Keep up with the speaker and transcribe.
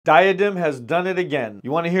Diadem has done it again. You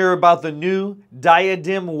want to hear about the new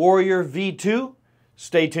Diadem Warrior V2?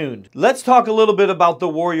 Stay tuned. Let's talk a little bit about the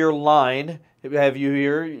Warrior line. Have you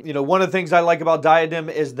here? You know, one of the things I like about Diadem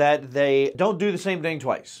is that they don't do the same thing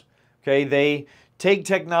twice. Okay, they take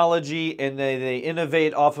technology and they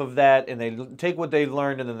innovate off of that, and they take what they've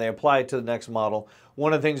learned and then they apply it to the next model.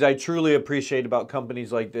 One of the things I truly appreciate about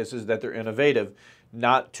companies like this is that they're innovative.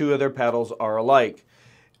 Not two of their paddles are alike.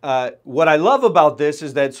 What I love about this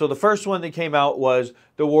is that, so the first one that came out was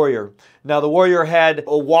the Warrior. Now the Warrior had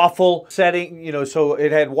a waffle setting, you know, so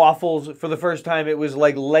it had waffles for the first time. It was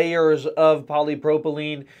like layers of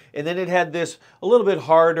polypropylene, and then it had this a little bit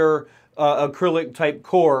harder acrylic type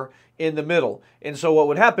core in the middle. And so what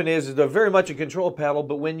would happen is they're very much a control paddle,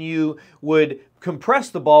 but when you would compress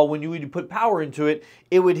the ball, when you would put power into it,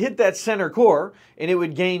 it would hit that center core and it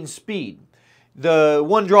would gain speed. The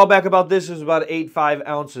one drawback about this is about 8.5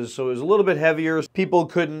 ounces, so it was a little bit heavier. People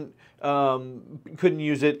couldn't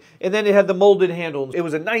use it. And then it had the molded handle. It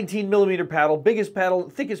was a 19mm paddle, biggest paddle,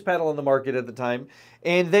 thickest paddle on the market at the time.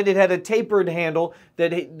 And then it had a tapered handle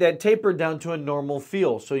that tapered down to a normal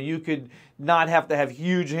feel, so you could not have to have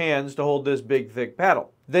huge hands to hold this big, thick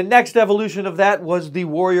paddle. The next evolution of that was the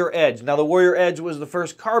Warrior Edge. Now the Warrior Edge was the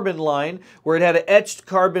first carbon line where it had an etched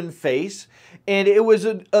carbon face, and it was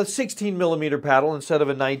a 16mm paddle instead of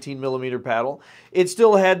a 19mm paddle. It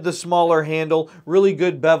still had the smaller handle, really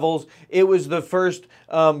good bevels. It was the first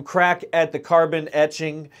crack at the carbon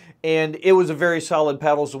etching, and it was a very solid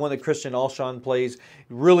paddle. It's the one that Christian Alshon plays.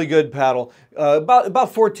 Really good paddle. About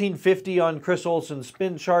 1450 on Chris Olsen's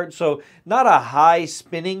spin chart, so not a high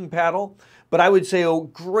spinning paddle, but I would say a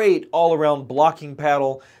great all-around blocking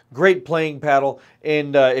paddle, great playing paddle.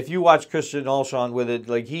 And if you watch Christian Alshon with it,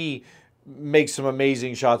 like, he makes some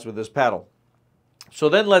amazing shots with this paddle. So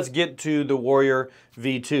then let's get to the Warrior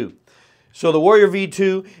V2. So the Warrior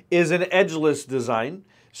V2 is an edgeless design.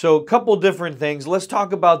 So a couple different things. Let's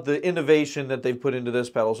talk about the innovation that they've put into this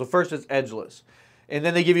paddle. So first, it's edgeless. And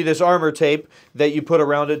then they give you this armor tape that you put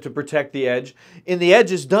around it to protect the edge. And the edge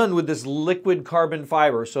is done with this liquid carbon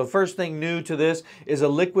fiber. So first thing new to this is a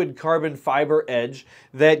liquid carbon fiber edge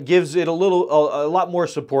that gives it a lot more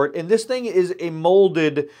support. And this thing is a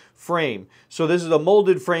molded frame. So this is a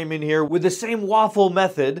molded frame in here with the same waffle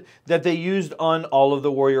method that they used on all of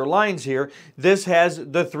the Warrior lines here. This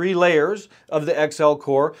has the 3 layers of the XL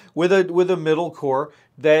core with a middle core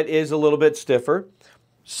that is a little bit stiffer.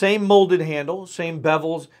 Same molded handle, same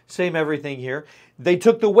bevels, same everything here. They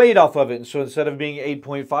took the weight off of it, so instead of being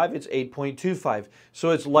 8.5, it's 8.25,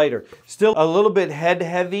 so it's lighter. Still a little bit head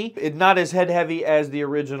heavy, not as head heavy as the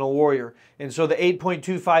original Warrior. And so the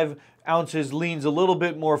 8.25 ounces leans a little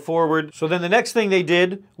bit more forward. So then the next thing they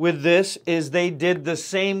did with this is they did the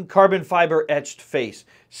same carbon fiber etched face,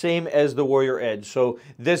 same as the Warrior Edge. So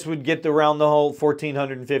this would get around the whole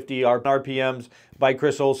 1450 RPMs by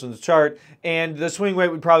Chris Olsen's chart, and the swing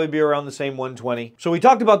weight would probably be around the same 120. So we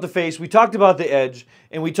talked about the face, we talked about the edge,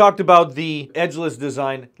 and we talked about the edgeless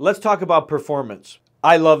design. Let's talk about performance.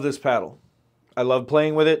 I love this paddle. I love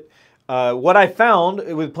playing with it. What I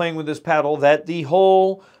found with playing with this paddle, that the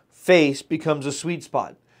whole face becomes a sweet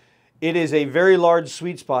spot. It is a very large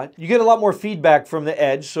sweet spot. You get a lot more feedback from the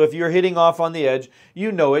edge, so if you're hitting off on the edge,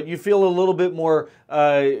 you know it. You feel a little bit more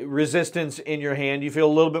resistance in your hand. You feel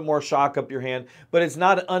a little bit more shock up your hand, but it's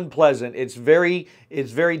not unpleasant. It's very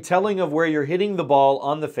telling of where you're hitting the ball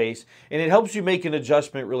on the face, and it helps you make an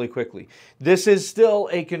adjustment really quickly. This is still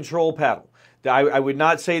a control paddle. I would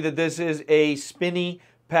not say that this is a spinny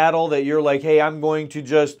paddle that you're like, hey, I'm going to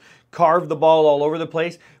just carve the ball all over the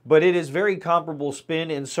place, but it is very comparable spin.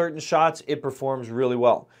 In certain shots, it performs really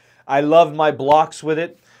well. I love my blocks with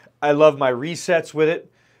it. I love my resets with it.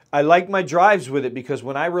 I like my drives with it because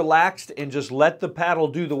when I relaxed and just let the paddle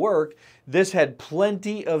do the work, this had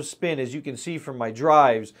plenty of spin, as you can see from my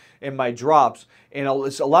drives and my drops, and a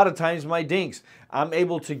lot of times my dinks. I'm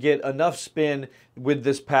able to get enough spin with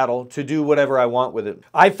this paddle to do whatever I want with it.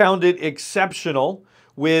 I found it exceptional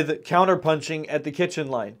with counterpunching at the kitchen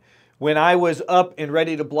line. When I was up and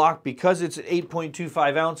ready to block, because it's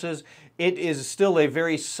 8.25 ounces, it is still a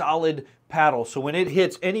very solid paddle. So when it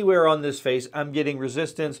hits anywhere on this face, I'm getting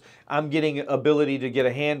resistance, I'm getting ability to get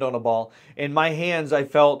a hand on a ball. And my hands, I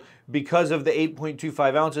felt, because of the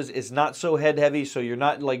 8.25 ounces, it's not so head heavy, so you're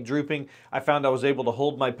not like drooping. I found I was able to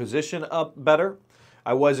hold my position up better.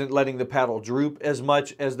 I wasn't letting the paddle droop as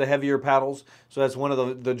much as the heavier paddles. So that's one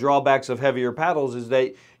of the drawbacks of heavier paddles, is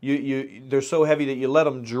that they're so heavy that you let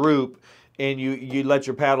them droop and you let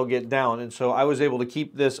your paddle get down. And so I was able to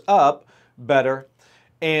keep this up better.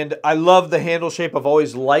 And I love the handle shape. I've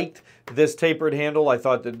always liked this tapered handle. I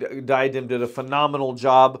thought the Diadem did a phenomenal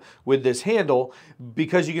job with this handle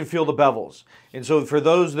because you can feel the bevels. And so for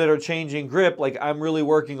those that are changing grip, like I'm really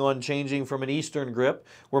working on changing from an Eastern grip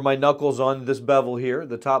where my knuckle's on this bevel here,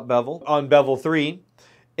 the top bevel, on bevel 3.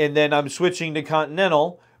 And then I'm switching to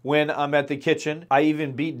Continental when I'm at the kitchen. I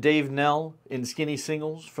even beat Dave Nell in skinny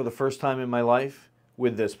singles for the first time in my life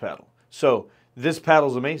with this paddle. So this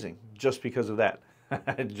paddle's amazing just because of that.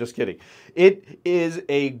 Just kidding. It is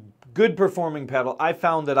a good performing paddle. I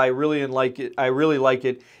found that I really like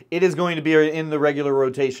it. It is going to be in the regular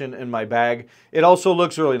rotation in my bag. It also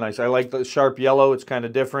looks really nice. I like the sharp yellow. It's kind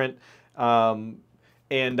of different. And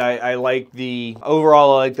I like the,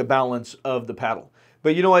 overall, I like the balance of the paddle.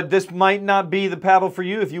 But you know what? This might not be the paddle for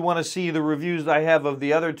you. If you want to see the reviews I have of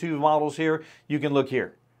the other 2 models here, you can look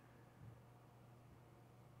here.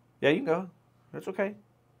 Yeah, you can go. That's okay.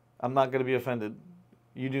 I'm not going to be offended.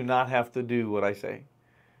 You do not have to do what I say.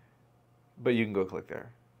 But you can go click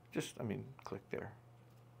there. Just, I mean, click there.